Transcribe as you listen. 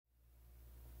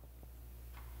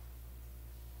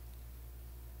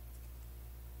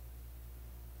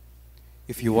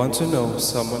If you want to know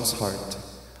someone's heart,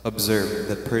 observe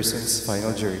that person's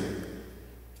final journey.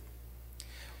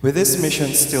 With this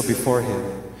mission still before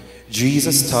him,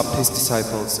 Jesus stopped his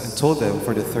disciples and told them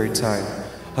for the third time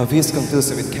of his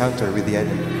conclusive encounter with the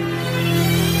enemy.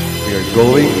 We are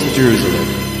going to Jerusalem.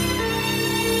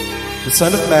 The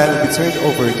Son of Man will be turned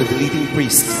over to the leading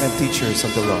priests and teachers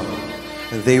of the law,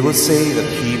 and they will say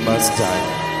that he must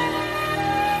die.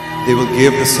 They will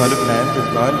give the Son of Man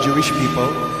to non-Jewish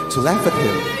people to laugh at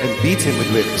him and beat him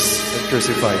with whips and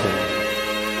crucify him.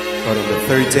 But on the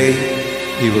third day,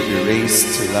 he will be raised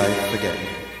to life again.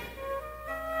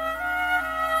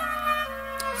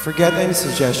 Forget any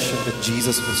suggestion that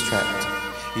Jesus was trapped.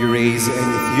 Erase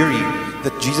any theory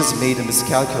that Jesus made a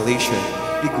miscalculation.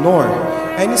 Ignore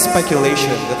any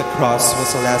speculation that the cross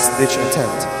was a last-ditch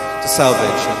attempt to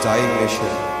salvage a dying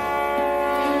mission.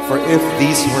 For if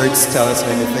these words tell us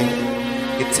anything,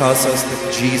 it tells us that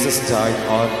Jesus died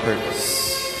on purpose.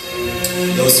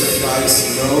 No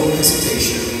surprise, no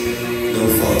hesitation, no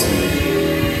faltering.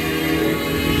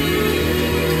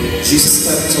 Jesus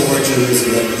stepped toward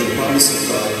Jerusalem with the promise of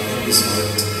God in his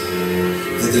heart.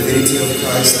 The divinity of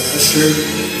Christ assured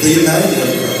the humanity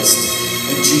of Christ,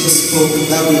 and Jesus spoke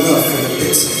loud enough for the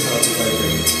pits of hell to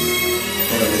vibrate.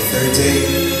 But on the third day,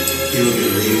 he will be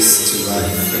raised to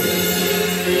life again.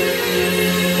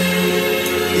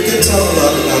 You can tell a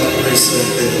lot about a person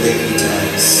by the way he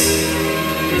dies.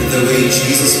 And the way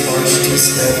Jesus marched his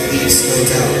death leaves no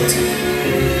doubt.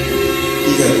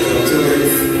 He had come to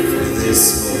earth for this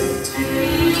moment.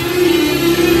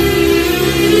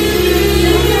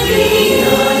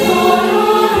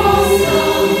 Dolorosa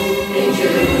in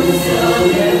Jerusalem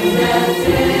that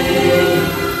day.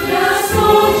 The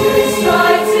soldiers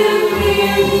tried to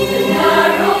clear the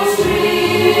narrow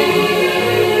street,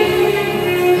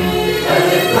 but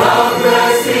the crowd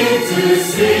burst into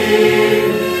sing.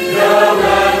 The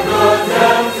Lamb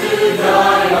condemned to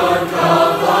die on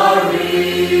Calvary.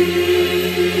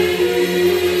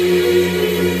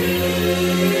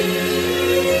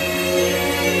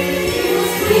 He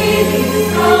was bleeding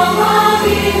from a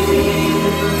beating,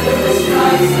 there were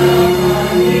stripes